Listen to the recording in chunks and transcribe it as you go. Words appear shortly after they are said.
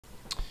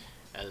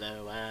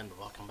Hello and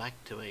welcome back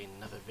to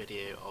another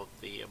video of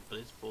the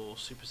Blitzball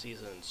Super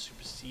Season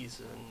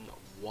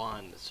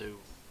 1. So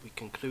we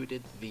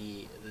concluded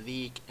the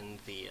league in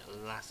the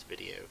last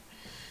video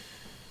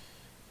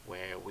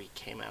where we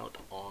came out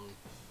on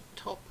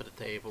top of the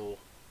table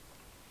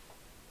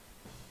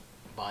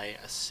by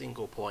a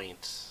single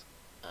point,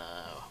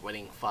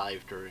 winning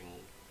 5 during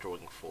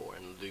drawing 4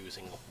 and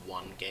losing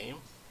 1 game.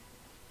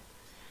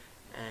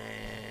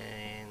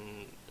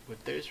 And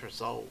with those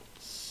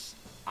results,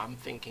 I'm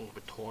thinking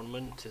the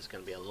tournament is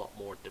going to be a lot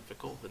more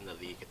difficult than the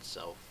league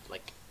itself.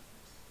 Like,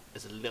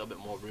 there's a little bit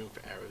more room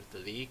for error with the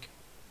league,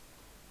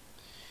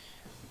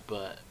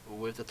 but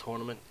with the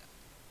tournament,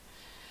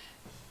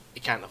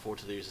 you can't afford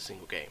to lose a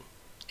single game.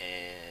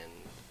 And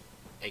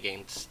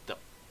against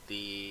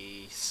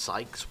the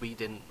Sykes, we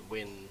didn't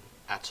win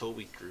at all.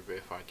 We drew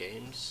both our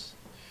games.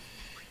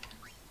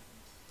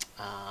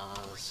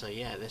 So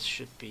yeah, this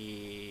should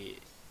be.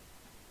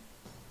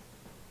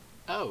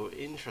 Oh,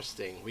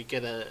 interesting. We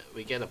get a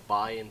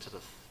bye into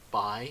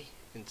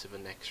the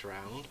next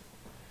round,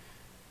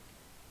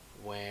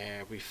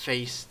 where we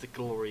face the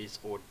Glories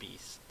or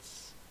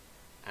Beasts,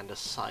 and the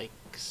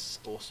Sykes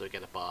also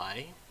get a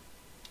bye.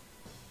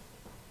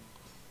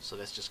 So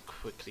let's just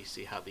quickly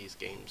see how these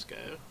games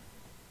go.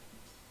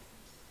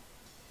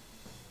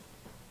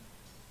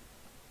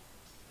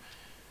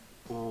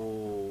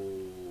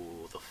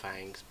 Ooh, the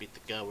Fangs beat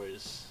the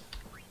Goers.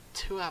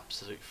 2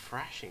 absolute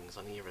thrashings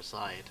on either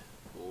side.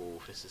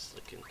 Oh, this is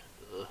looking.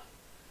 Ugh.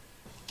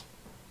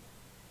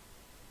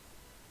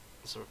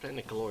 So we're playing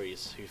the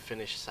Glories, who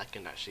finished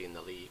second actually in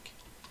the league,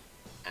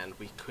 and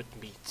we could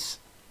meet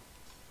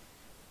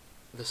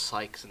the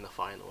Sykes in the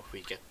final if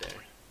we get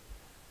there.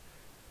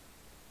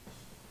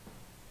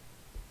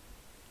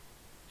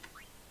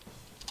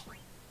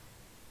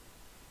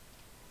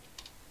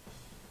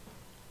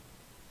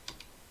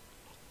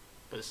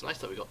 But it's nice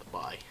that we got the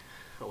bye.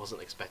 I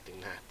wasn't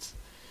expecting that.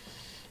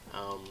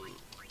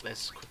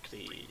 Let's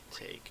quickly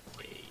take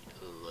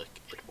a look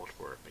at what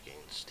we're up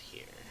against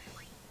here.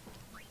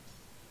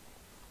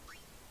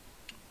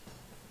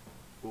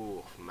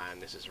 Ooh, man,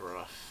 this is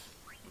rough.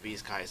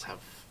 These guys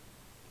have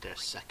their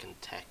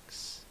second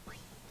techs.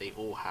 They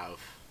all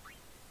have.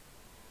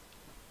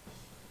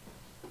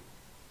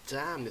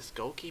 Damn, this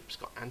goalkeeper's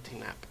got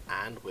anti-nap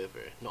and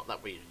wither. Not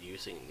that we're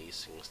using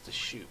these things to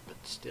shoot, but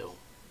still.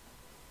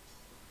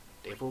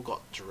 They've all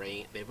got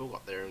drain. They've all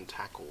got their own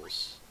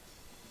tackles.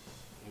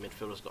 The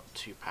midfielder's got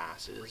 2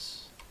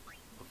 passes,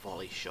 a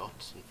volley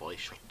shot, and volley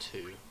shot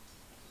 2.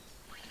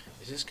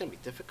 This is going to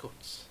be difficult.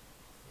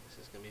 This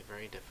is going to be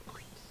very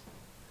difficult.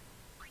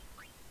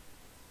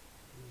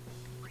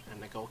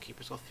 And the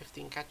goalkeeper's got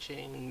 15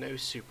 catching, no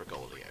super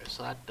goalio,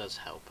 so that does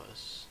help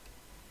us.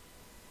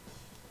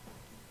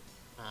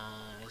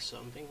 So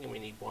I'm thinking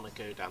we want to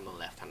go down the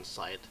left-hand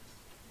side.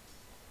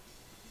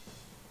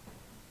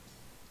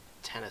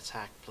 10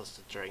 attack plus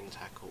the drain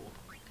tackle.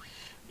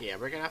 Yeah,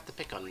 we're gonna have to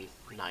pick on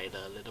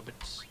Nida a little bit,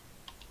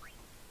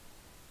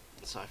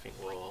 so I think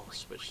we'll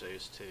switch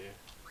those 2.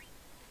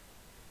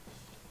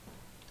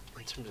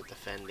 In terms of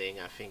defending,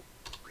 I think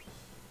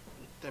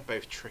they're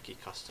both tricky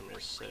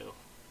customers, so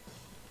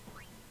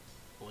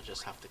we'll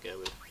just have to go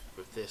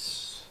with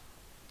this.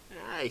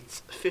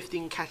 Alright,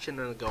 15 catching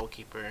and a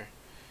goalkeeper.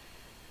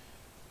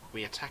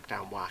 We attack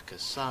down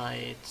Waka's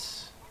side.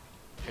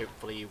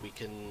 Hopefully we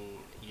can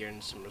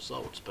earn some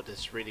results, but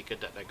it's really good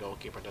that the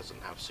goalkeeper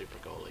doesn't have super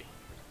goalie.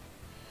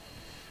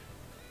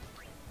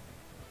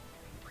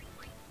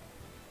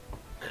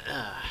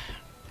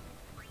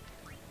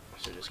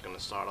 So just gonna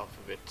start off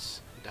a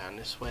bit down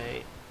this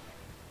way.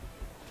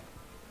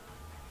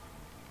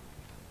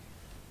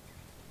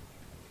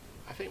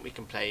 I think we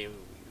can play.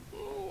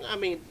 I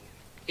mean,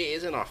 it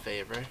is in our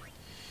favor.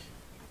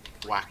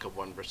 Waka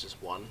 1 versus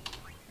 1.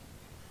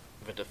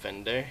 The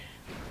defender.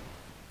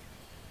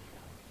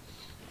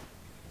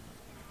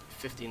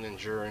 15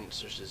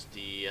 endurance versus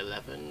the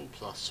 11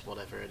 plus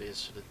whatever it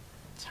is for the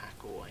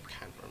tackle. I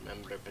can't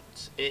remember,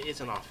 but it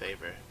is in our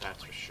favor.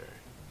 That's for sure.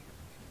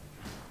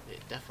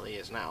 It definitely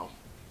is now.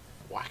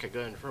 Waka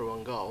going for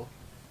 1 goal.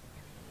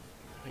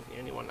 I think the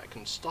only one that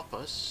can stop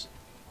us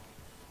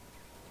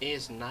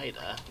is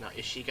Nida. Now,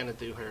 is she going to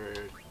do her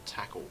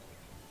tackle?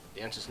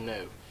 The answer is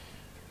no.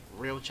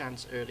 Real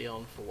chance early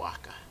on for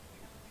Waka.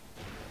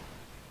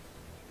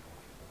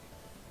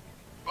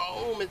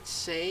 Boom! It's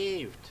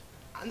saved.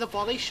 And the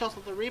volley shot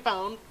of the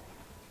rebound.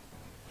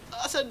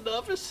 That's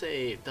another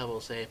save. Double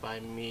save by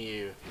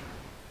Mew.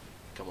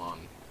 Come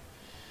on.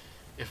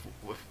 If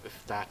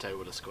Dato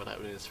would have scored that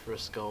in his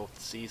first goal of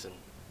the season.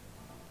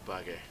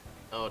 Bugger.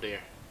 Oh dear.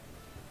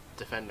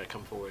 Defender,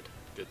 come forward.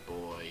 Good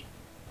boy.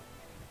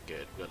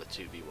 Good. We got a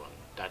 2v1.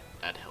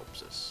 That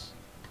helps us.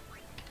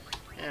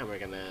 And we're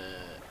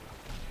gonna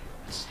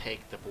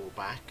take the ball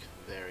back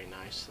very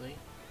nicely.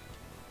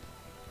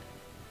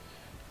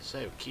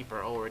 So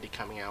keeper already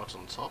coming out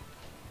on top.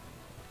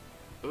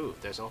 Ooh,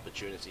 there's an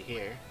opportunity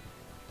here.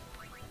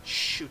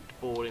 Shoot the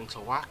ball into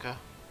Waka.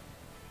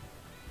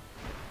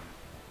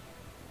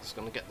 It's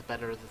going to get the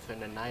better of the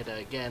defender Nida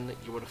again,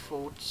 you would have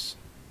thought.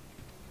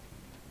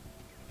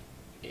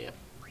 Yep.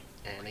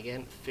 And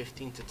again,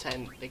 15 to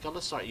 10. They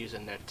gotta start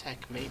using their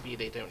tech. Maybe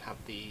they don't have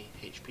the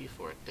HP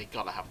for it. They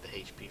gotta have the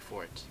HP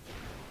for it.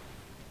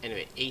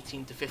 Anyway,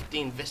 18 to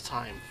 15 this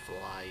time.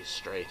 Flies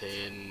straight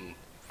in.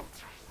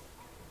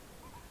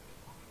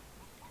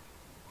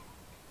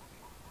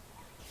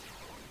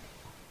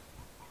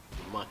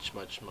 Much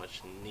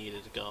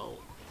needed goal.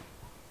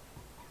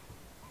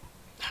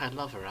 I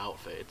love her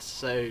outfit. It's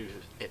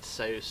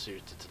so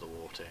suited to the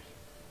water.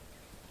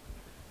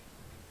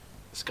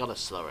 It's gotta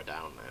slow her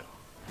down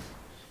now.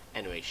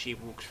 Anyway, she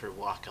walks through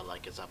Waka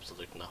like it's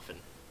absolute nothing.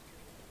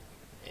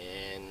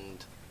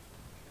 And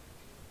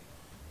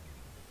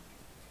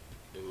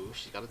ooh,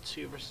 she's got a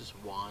 2 versus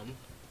 1.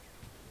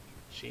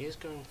 She is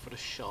going for the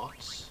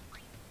shots.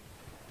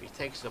 If he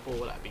takes the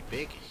ball, that'd be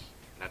big.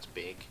 That's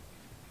big.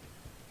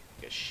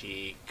 Because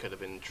she could have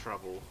been in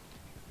trouble.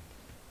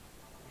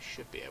 We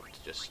should be able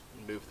to just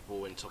move the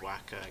ball into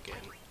Waka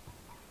again.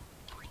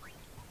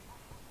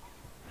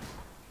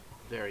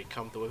 Very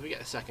comfortable. If we get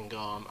a second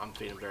goal, I'm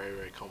feeling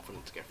very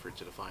confident to get through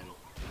to the final.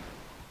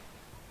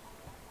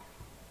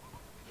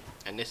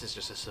 And this is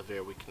just a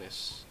severe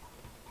weakness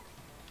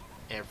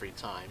every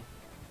time.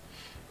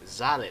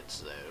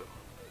 Zalitz though.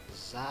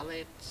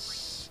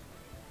 Zalitz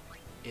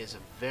is a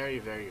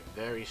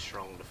very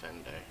strong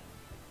defender.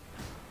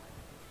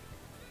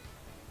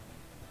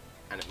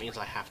 And it means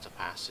I have to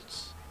pass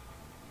it.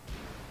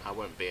 I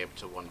won't be able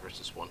to 1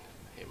 versus 1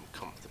 him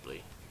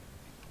comfortably.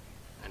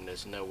 And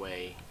there's no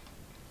way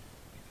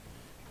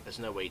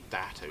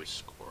Dato's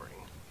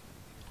scoring.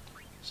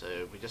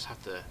 So we just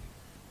have to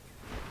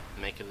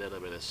make a little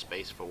bit of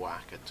space for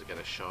Waka to get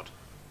a shot.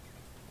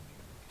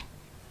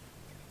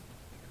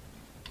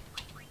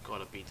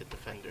 Gotta beat the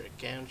defender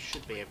again,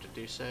 should be able to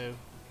do so.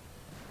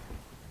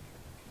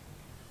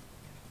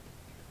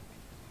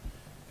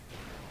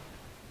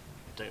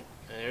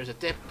 There's a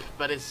dip,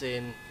 but it's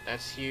in.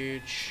 That's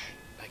huge.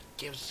 That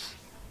gives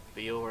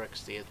the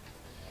Oryx the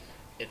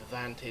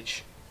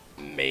advantage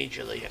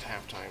majorly at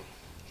halftime.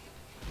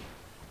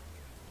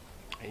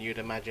 And you'd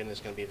imagine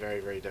it's going to be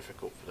very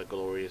difficult for the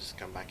Glories to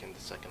come back in the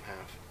second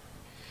half.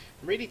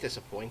 I'm really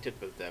disappointed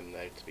with them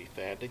though, to be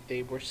fair.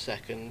 They were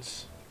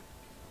seconds.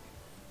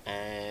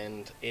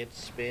 And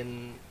it's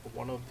been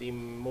one of the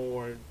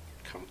more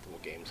comfortable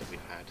games that we've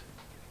had.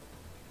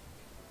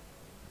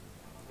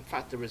 In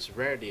fact, there is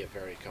rarely a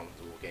very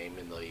comfortable game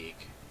in the league.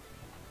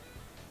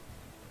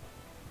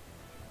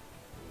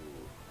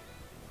 Ooh.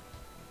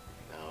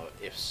 Now,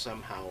 if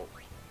somehow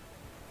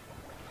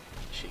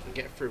she can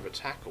get through the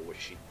tackle, which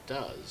she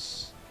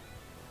does,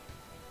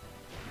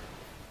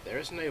 there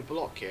is no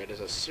block here.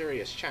 There's a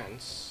serious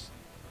chance.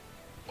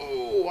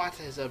 Oh, that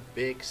is a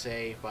big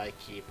save by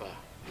keeper.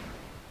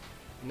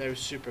 No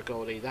super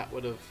goalie. That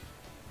would have...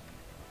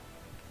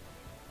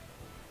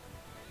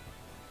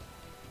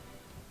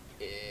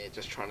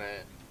 just trying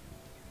to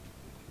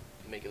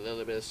make a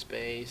little bit of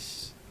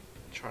space,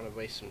 trying to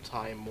waste some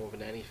time more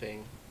than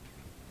anything.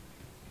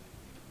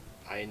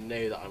 I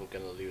know that I'm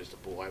going to lose the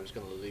ball. I was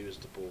going to lose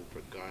the ball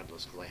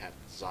regardless because I had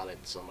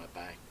Zalitz on my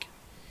back.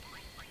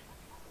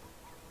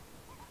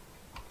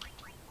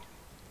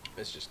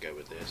 Let's just go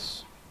with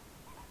this.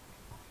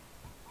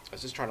 I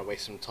was just trying to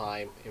waste some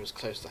time. It was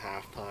close to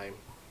half time.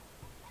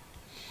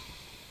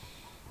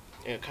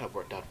 It kind of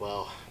worked out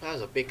well. That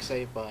was a big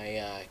save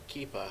by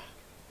keeper.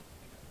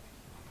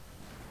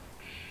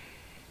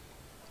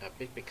 A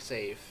big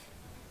save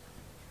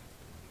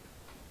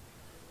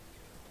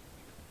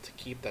to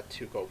keep that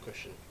 2-goal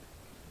cushion.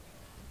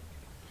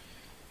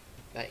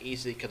 That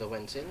easily could have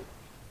went in,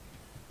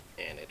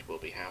 and it will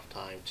be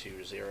half-time,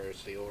 2-0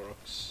 to the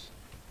Oryx.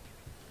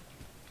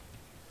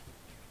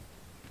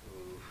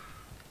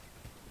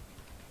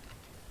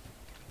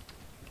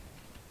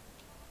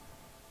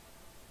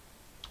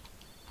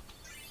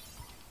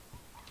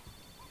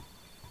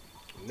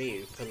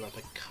 Mew pulling up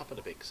a couple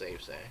of big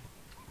saves there.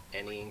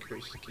 Any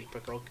increase to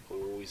keeper goal?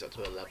 Oh, he's up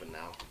to 11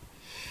 now.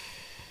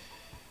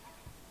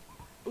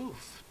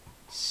 Oof.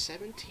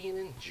 17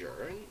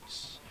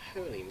 endurance?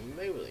 Holy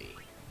moly.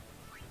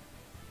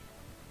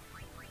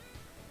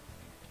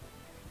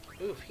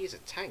 Oof, he's a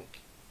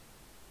tank.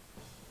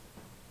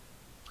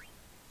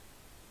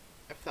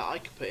 I thought I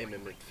could put him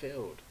in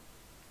midfield.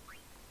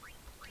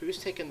 Who's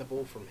taking the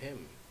ball from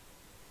him?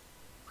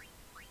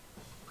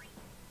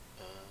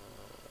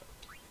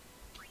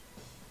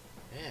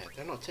 Yeah,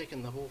 they're not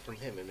taking the ball from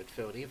him in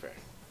midfield either.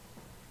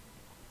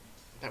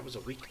 That was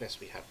a weakness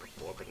we had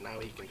before, but now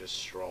he can just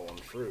stroll on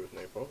through with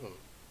no problem.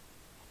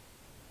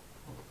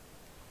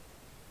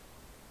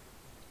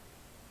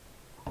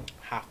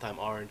 Halftime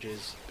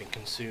oranges been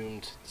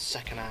consumed. The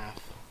second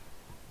half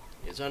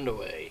is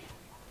underway.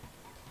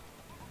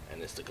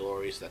 And it's the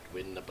Glories that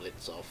win the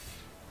blitz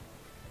off.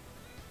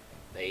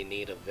 They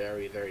need a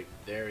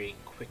very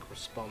quick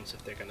response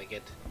if they're going to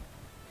get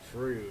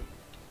through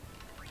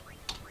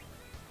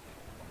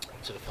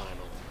to the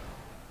final,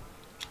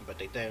 but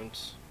they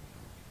don't.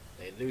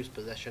 They lose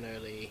possession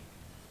early,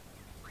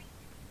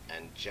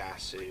 and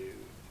Jasu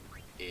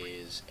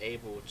is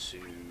able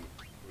to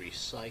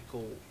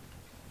recycle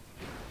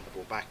the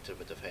ball back to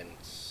the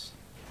defense.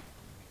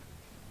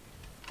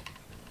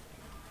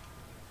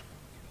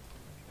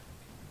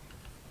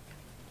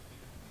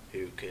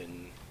 Who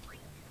can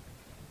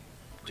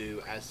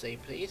do as they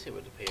please, it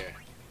would appear.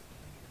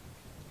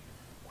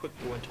 Quick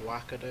ball into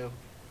Waka though.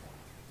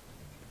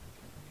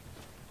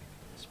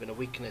 It's been a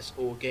weakness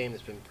all game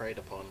that's been preyed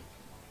upon.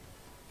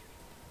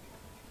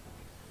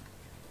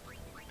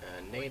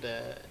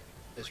 Nada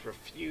has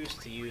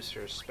refused to use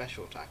her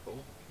special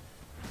tackle.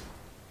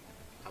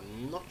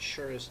 I'm not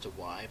sure as to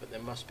why, but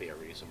there must be a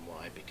reason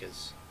why,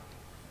 because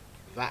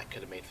that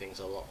could have made things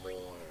a lot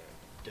more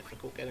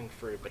difficult getting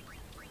through, but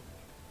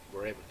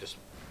we're able to just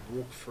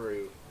walk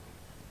through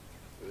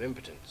with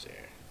impotence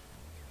here.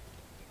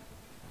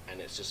 And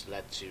it's just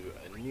led to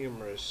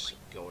numerous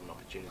golden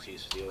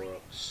opportunities for the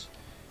Aurochs,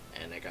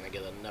 and they're going to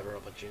get another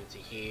opportunity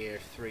here.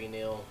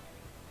 3-0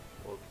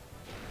 will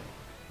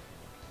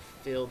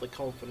fill the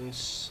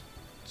confidence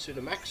to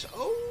the max.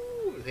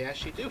 Oh, they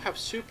actually do have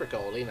super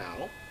goalie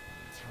now,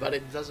 but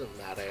it doesn't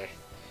matter.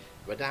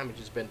 The damage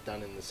has been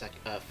done in the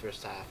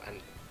first half,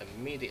 and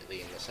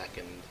immediately in the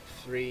second.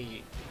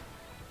 Three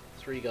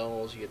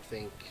goals. You'd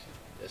think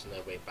there's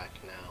no way back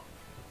now.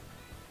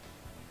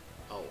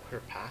 Oh, her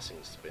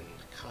passing's been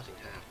cut in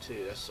half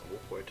too. That's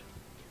awkward.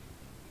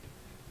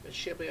 But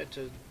she'll be able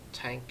to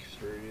tank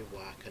through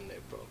Waka, no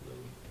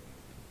problem.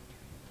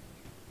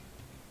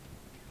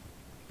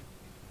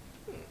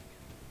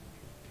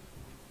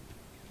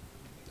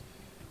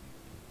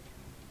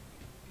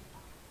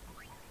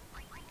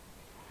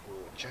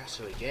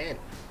 Jasu again.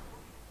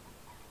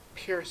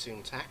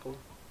 Piercing tackle.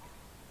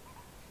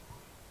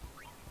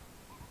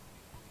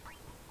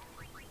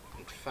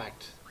 In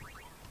fact,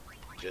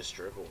 just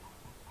dribble.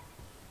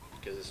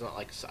 Because it's not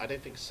like, I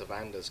don't think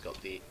Savanda's got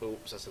the,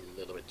 oops, that's a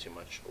little bit too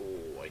much.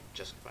 Oh, I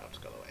just about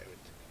got away with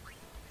it.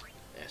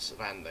 Yeah,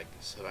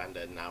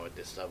 Savanda now at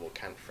this level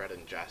can threaten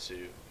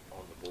Jasu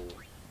on the ball.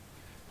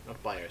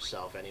 Not by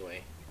herself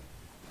anyway.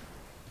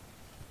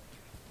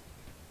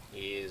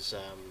 He is,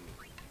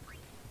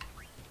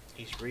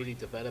 he's really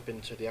developed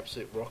into the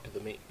absolute rock of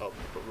the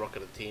rock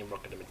of the team,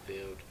 rock of the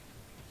midfield.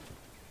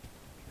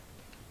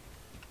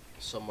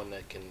 Someone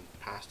that can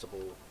pass the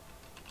ball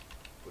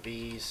with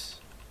ease,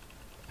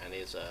 and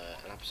is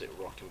an absolute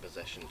rock in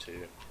possession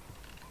too.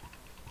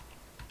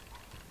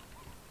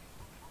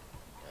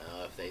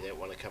 If they don't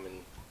want to come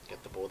and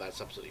get the ball, that's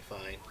absolutely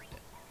fine.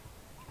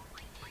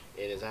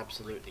 It is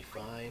absolutely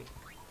fine.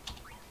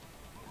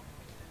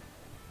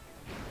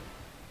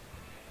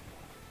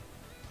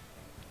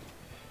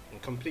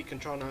 Complete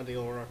control now of the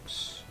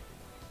Aurochs.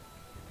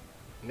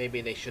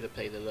 Maybe they should have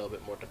played a little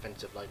bit more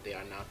defensive like they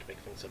are now to make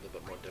things a little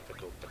bit more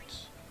difficult,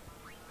 but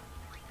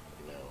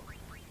no.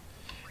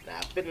 Nah,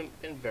 been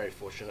very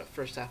fortunate.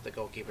 First half the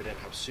goalkeeper didn't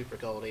have super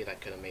goalie,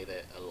 that could have made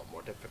it a lot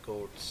more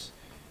difficult.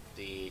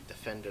 The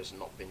defenders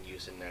not been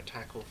using their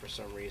tackle for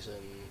some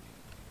reason.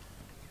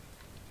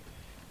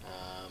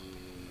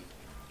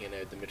 You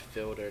know, the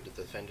midfielder, the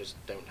defenders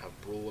don't have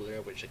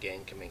brawler, which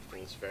again can make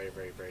things very,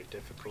 very, very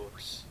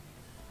difficult.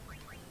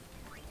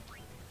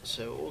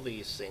 So all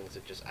these things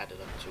have just added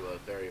up to a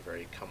very,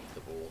 very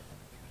comfortable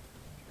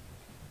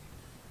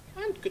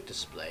and good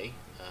display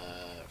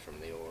from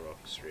the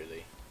Aurochs,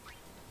 really.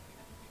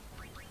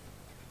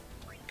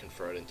 Can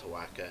throw it into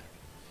Waka,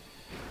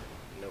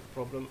 no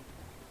problem.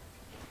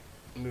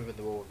 Moving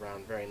the ball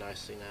around very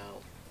nicely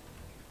now.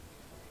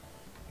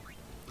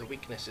 The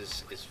weakness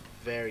is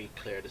very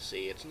clear to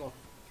see. It's not...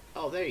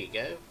 Oh, there you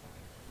go.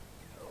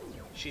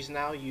 She's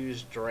now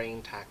used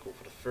Drain Tackle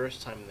for the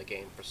first time in the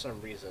game for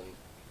some reason.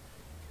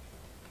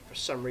 For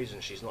some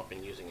reason she's not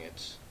been using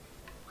it.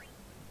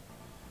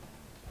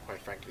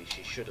 Quite frankly,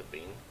 she should have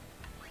been,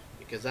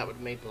 because that would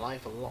have made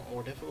life a lot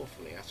more difficult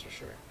for me, that's for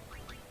sure.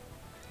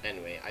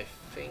 Anyway, I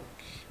think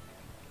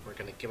we're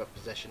going to give up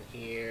possession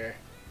here.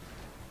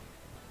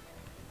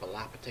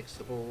 Balapa takes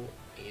the ball.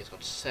 He has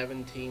got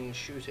 17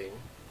 shooting,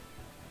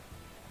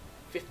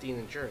 15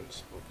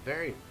 endurance. A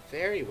very,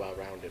 very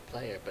well-rounded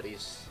player, but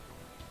he's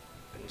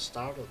been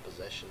starved of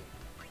possession.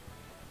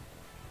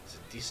 There's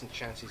a decent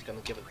chance he's going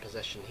to give it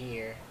possession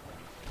here.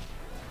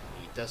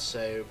 He does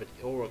so, but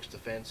the Aurochs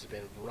defense has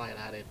been right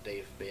at it.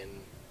 They've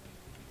been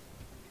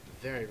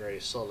very,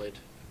 very solid,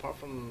 apart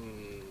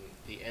from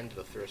the end of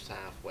the first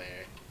half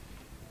where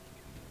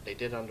they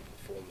did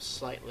underperform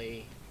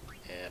slightly,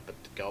 but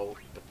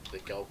the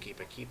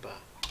goalkeeper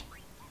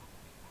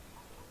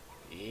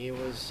he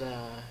was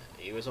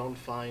on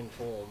fine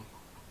form,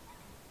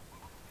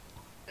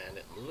 and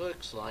it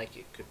looks like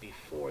it could be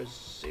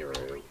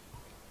 4-0.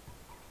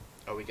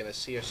 Are we going to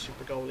see a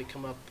super goalie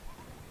come up?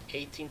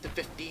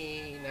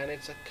 18-15, and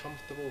it's a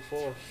comfortable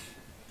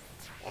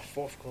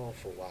fourth goal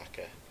for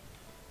Waka.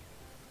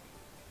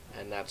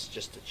 And that's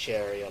just a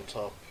cherry on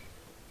top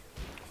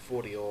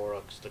for the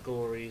Aurochs. The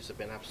Glories have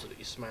been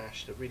absolutely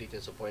smashed. A really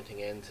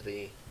disappointing end to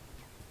the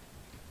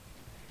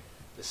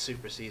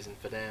super season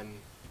for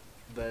them.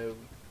 Though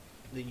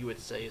you would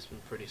say it's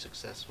been pretty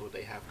successful.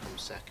 They have come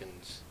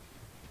second,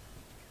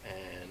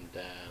 and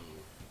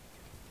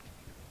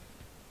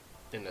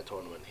in the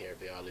tournament here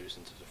they are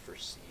losing to the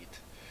first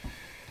seed.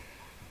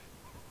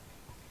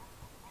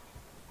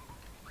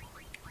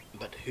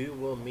 But who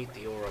will meet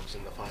the Aurochs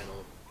in the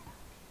final?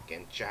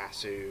 Again,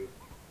 Jasu,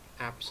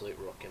 absolute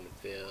rock in the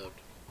field.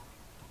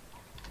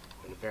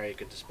 And a very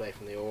good display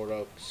from the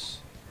Aurochs.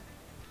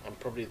 And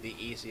probably the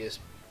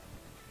easiest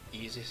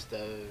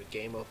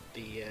game of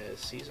the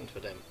season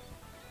for them.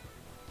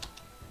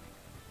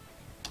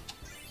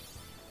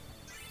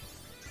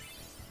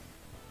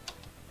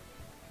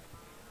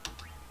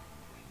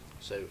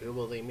 So who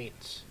will they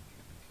meet?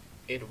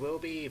 It will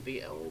be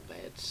VL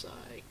Bed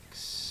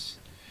Sykes.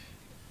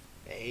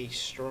 They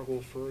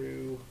struggle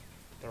through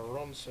the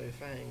Ronso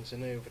Fangs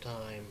in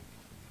overtime.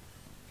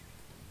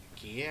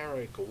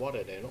 Kiero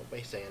Kawada, they're not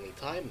wasting any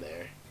time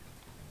there.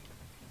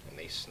 And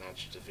they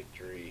snatched the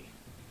victory.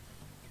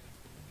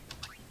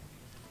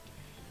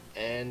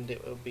 And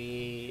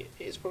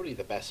it's probably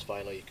the best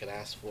final you could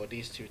ask for.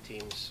 These two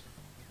teams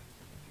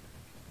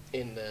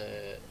in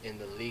the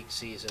league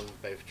season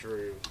both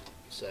drew,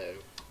 so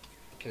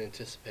you can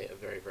anticipate a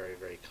very, very,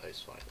 very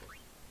close final.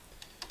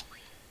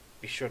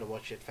 Be sure to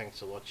watch it. Thanks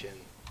for watching.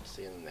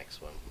 See you in the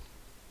next one.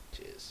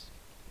 Cheers.